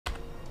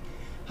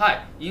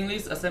Hi, in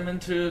this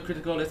assignment to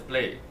Critical Let's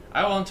Play,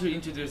 I want to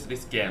introduce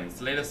this game,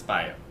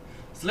 Spire.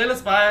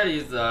 Spire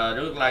is a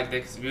roguelike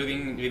deck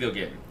building video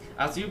game.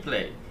 As you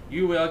play,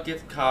 you will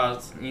get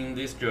cards in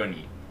this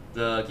journey.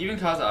 The given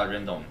cards are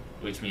random,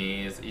 which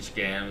means each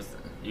game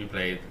you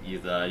play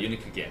is a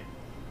unique game.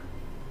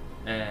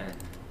 And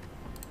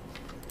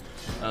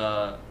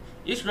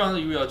each round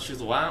you will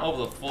choose one of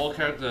the 4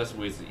 characters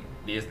with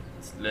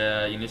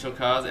the initial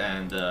cards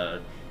and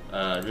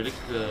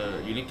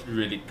unique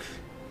relic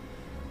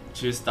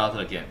to start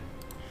again.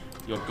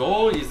 Your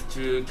goal is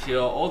to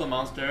kill all the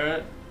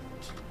monsters,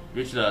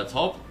 reach the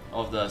top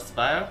of the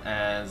spire,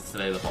 and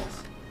slay the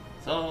boss.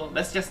 So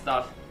let's just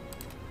start.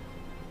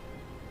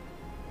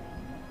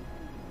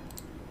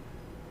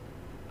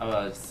 I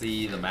will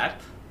see the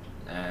map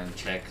and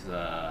check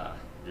the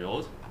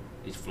road,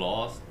 each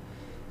floor.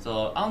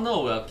 So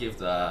Unknown will give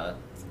the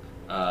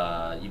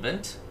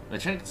event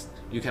mechanics.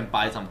 You can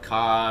buy some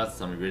cards,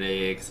 some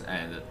relics,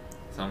 and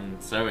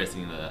some service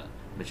in the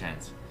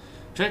mechanics.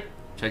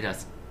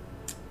 Treasures,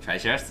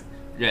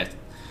 yes.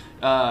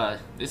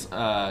 This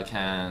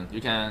you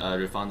can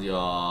refund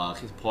your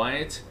hit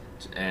point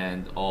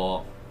and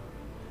or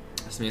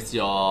smith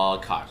your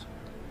card.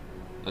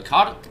 The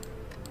card.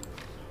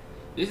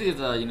 This is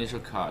the initial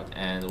card,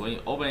 and when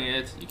you open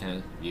it, you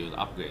can use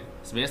upgrade.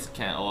 Smith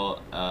can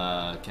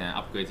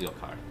upgrade your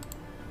card.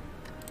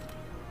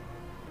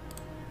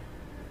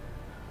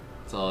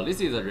 So this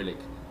is a relic.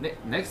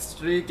 Next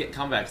 3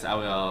 comebacks,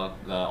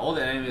 all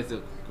the enemies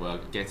will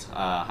get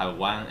have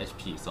 1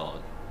 HP.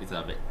 So it's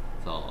a bit.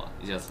 So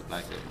it's just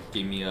like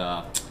give me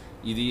a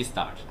easy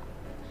start.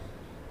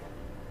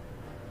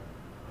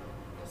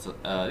 So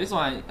this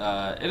one,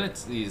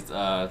 Elite is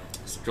a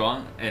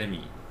strong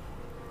enemy.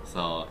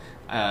 So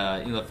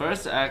in the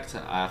first act,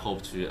 I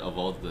hope to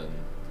avoid them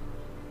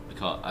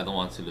because I don't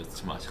want to lose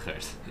too much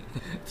hurt,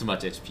 too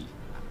much HP.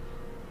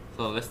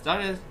 So let's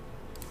start it.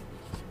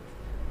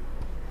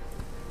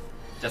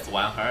 Just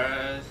 1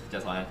 hurt,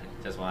 just one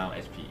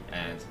HP,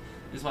 and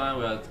this one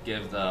will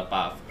give the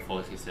buff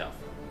for himself.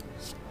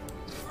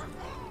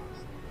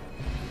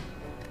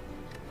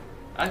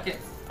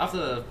 After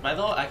the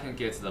battle, I can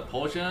get the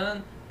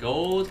potion,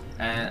 gold,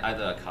 and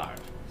either a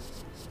card.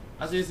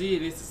 As you see,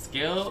 this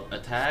skill,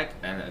 attack,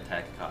 and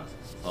attack cards.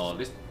 So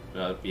this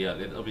will be a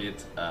little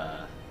bit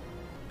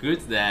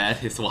good than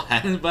this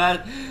one,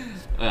 but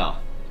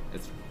well,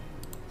 it's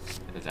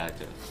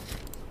actually.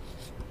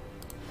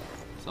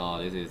 So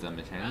this is a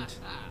mechanic.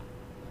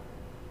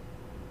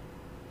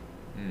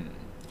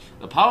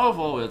 The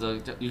powerful is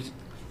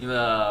in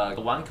the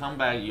 1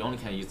 combat you only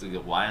can use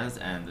it once,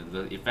 and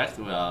the effect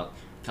will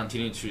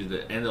continue to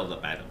the end of the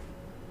battle.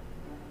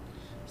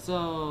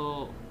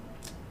 So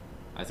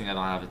I think I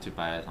don't have to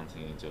buy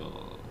something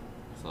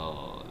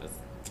so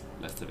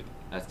let's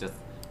just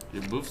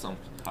remove some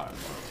cards.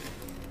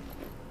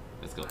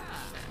 Let's go.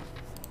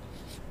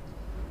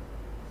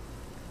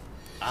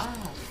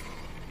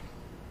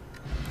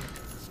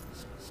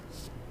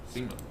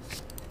 Single.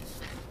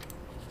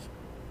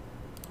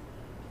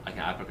 I can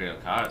upgrade a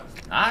card.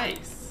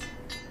 Nice.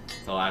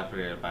 So I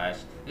upgrade a badge.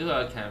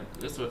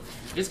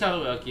 This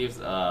card will give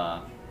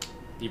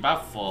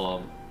debuff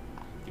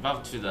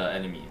to the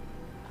enemy.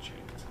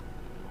 Checked.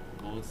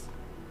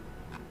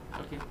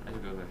 Okay, I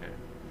should go here.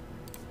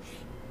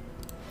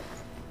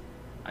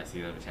 I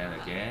see the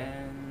mechanic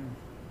again.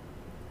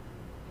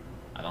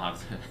 I don't have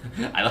to.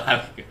 I don't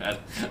have gold.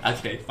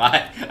 Okay,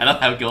 fine. I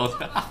don't have gold.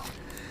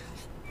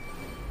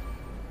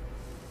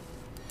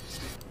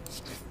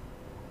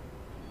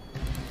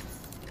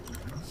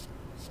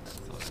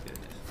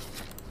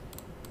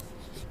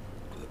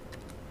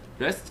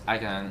 Rest, I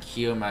can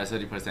heal my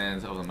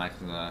 30% of the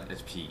maximum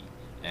HP,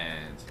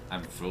 and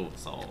I'm full,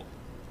 so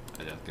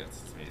I just get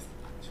Smith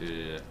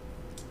to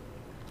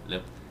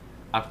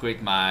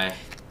upgrade my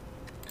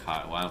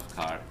card, one of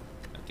card.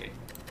 Okay.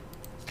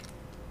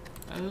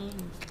 Okay.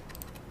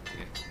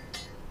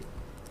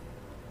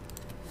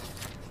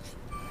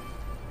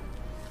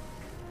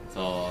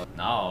 So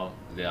now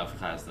they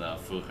has the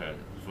full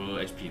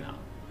HP now.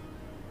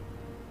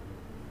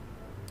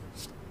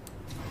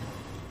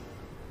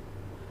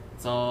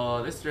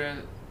 So this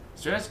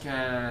strength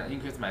can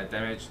increase my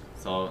damage.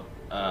 So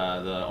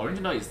the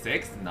original is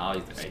 6, now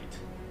it's 8.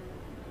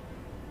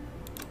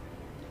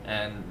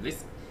 And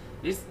this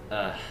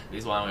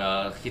one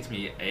will hit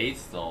me 8,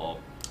 so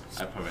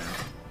I prevent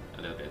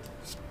a little bit.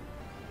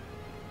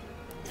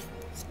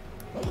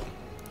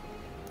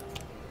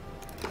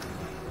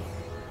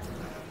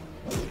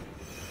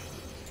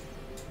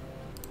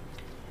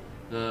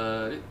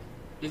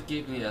 It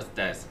gives me a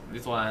stats.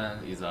 This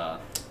one is a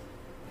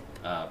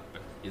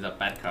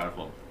bad card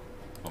for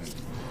me.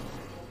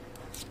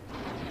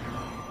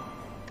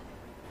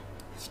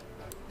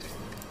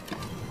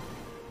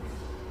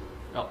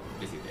 Oh,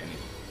 this is the enemy.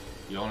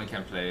 You only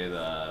can play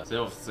the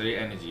 0 of 3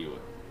 energy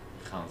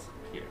counts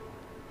here.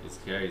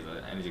 Here is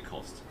the energy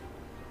cost.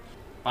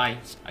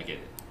 Fine, I get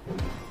it.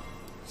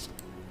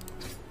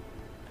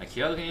 I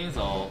killed him,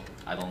 so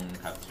I don't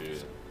have to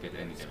get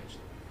any damage.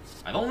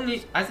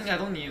 I think I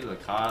don't need the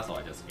car, so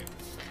I just skip.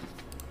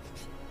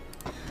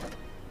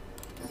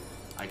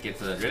 I get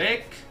the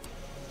relic.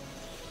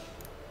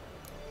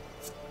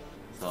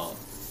 So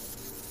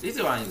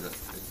this one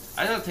is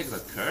I don't take the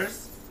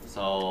curse.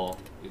 So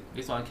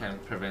this one can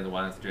prevent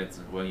one strength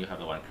when you have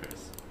the one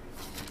curse.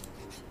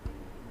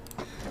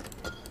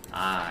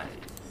 Nice.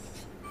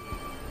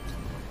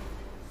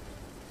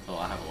 So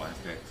I have one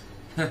strength.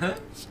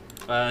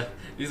 But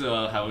this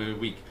will have a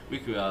weak.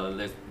 Weak will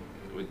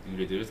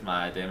reduce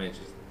my damage.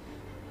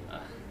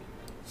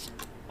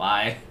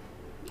 Bye.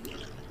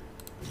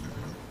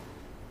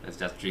 Let's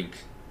just drink.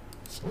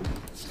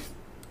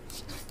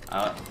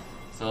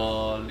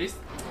 So this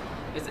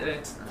is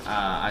it.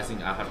 I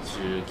think I have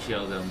to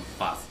kill them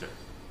faster.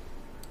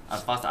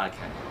 As fast as I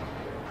can.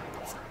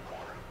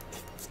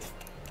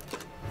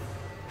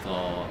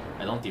 So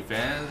I don't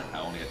defend, I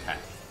only attack.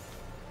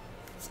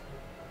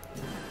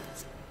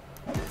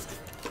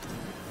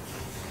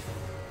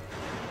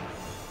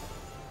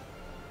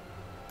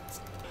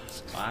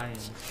 Fine.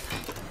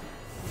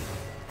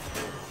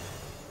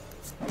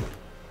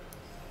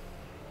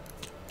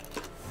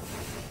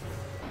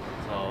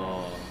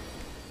 So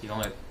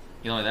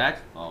you know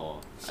that?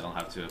 Oh, I don't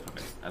have to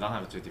prevent. I don't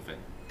have to defend.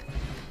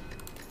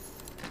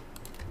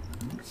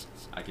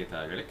 I get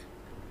a relic.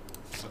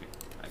 Okay,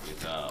 I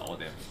get all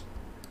damage.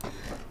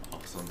 Oh,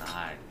 so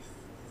nice.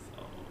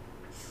 So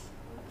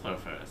for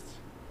first.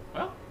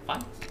 Well,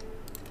 fine.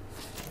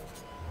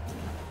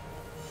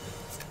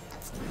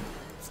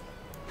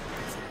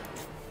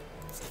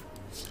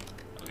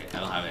 Okay, I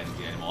don't have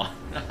energy anymore.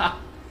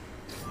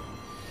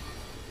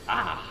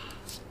 Ah.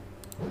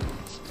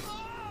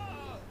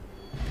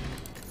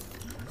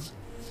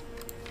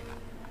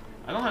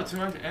 I don't have too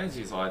much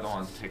energy, so I don't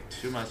want to take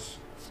too much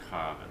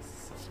cards.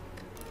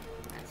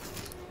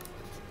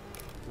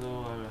 So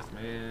I was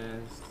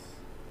missed.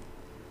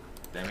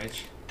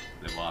 Damage.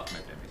 Level up my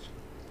damage.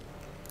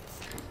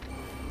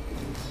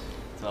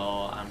 So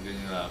I'm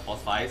getting a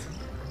boss fight.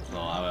 So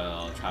I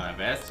will try my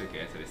best to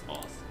get to this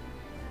boss.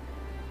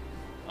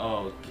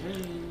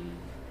 Okay.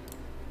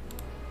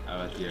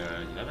 I will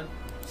tier 11.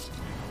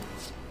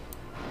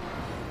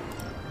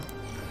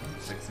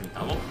 6 me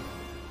double.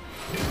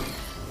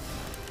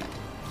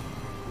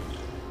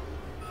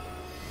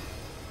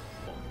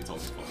 It's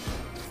only 4.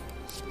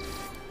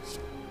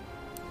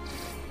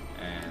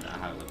 And I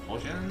have the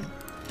potion.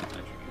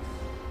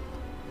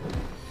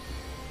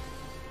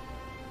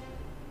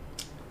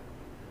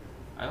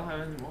 I don't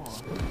have any more.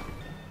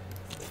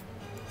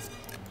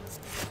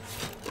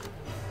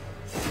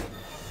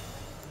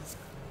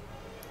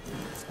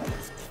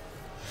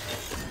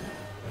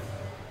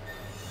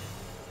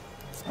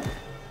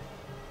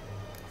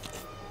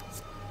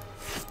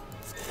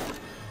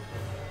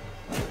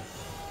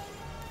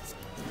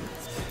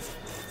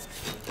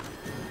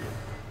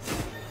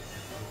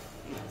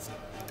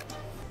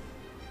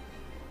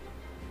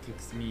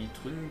 Takes me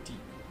 20.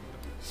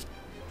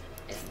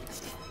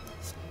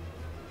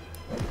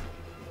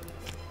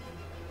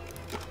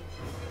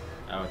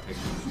 I will take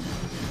this.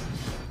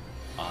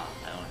 I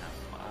don't have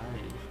 5.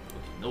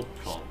 Okay, no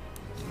problem.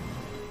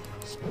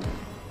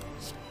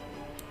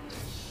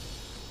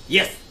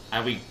 Yes!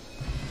 I win!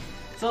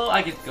 So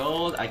I get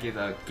gold, I get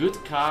a good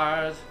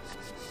card,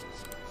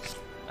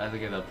 I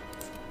get an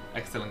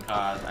excellent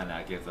card, and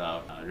I get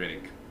a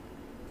relic.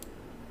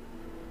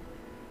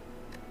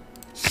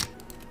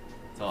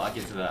 So I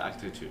get the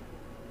Act 2.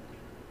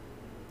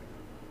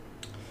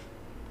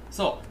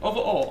 So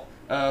overall,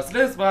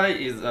 Spire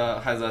is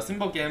has a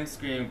simple game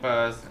screen,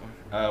 but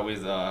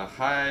with a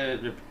high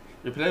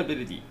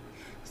replayability.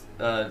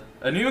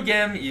 A new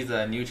game is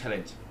a new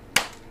challenge.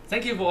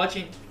 Thank you for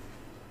watching.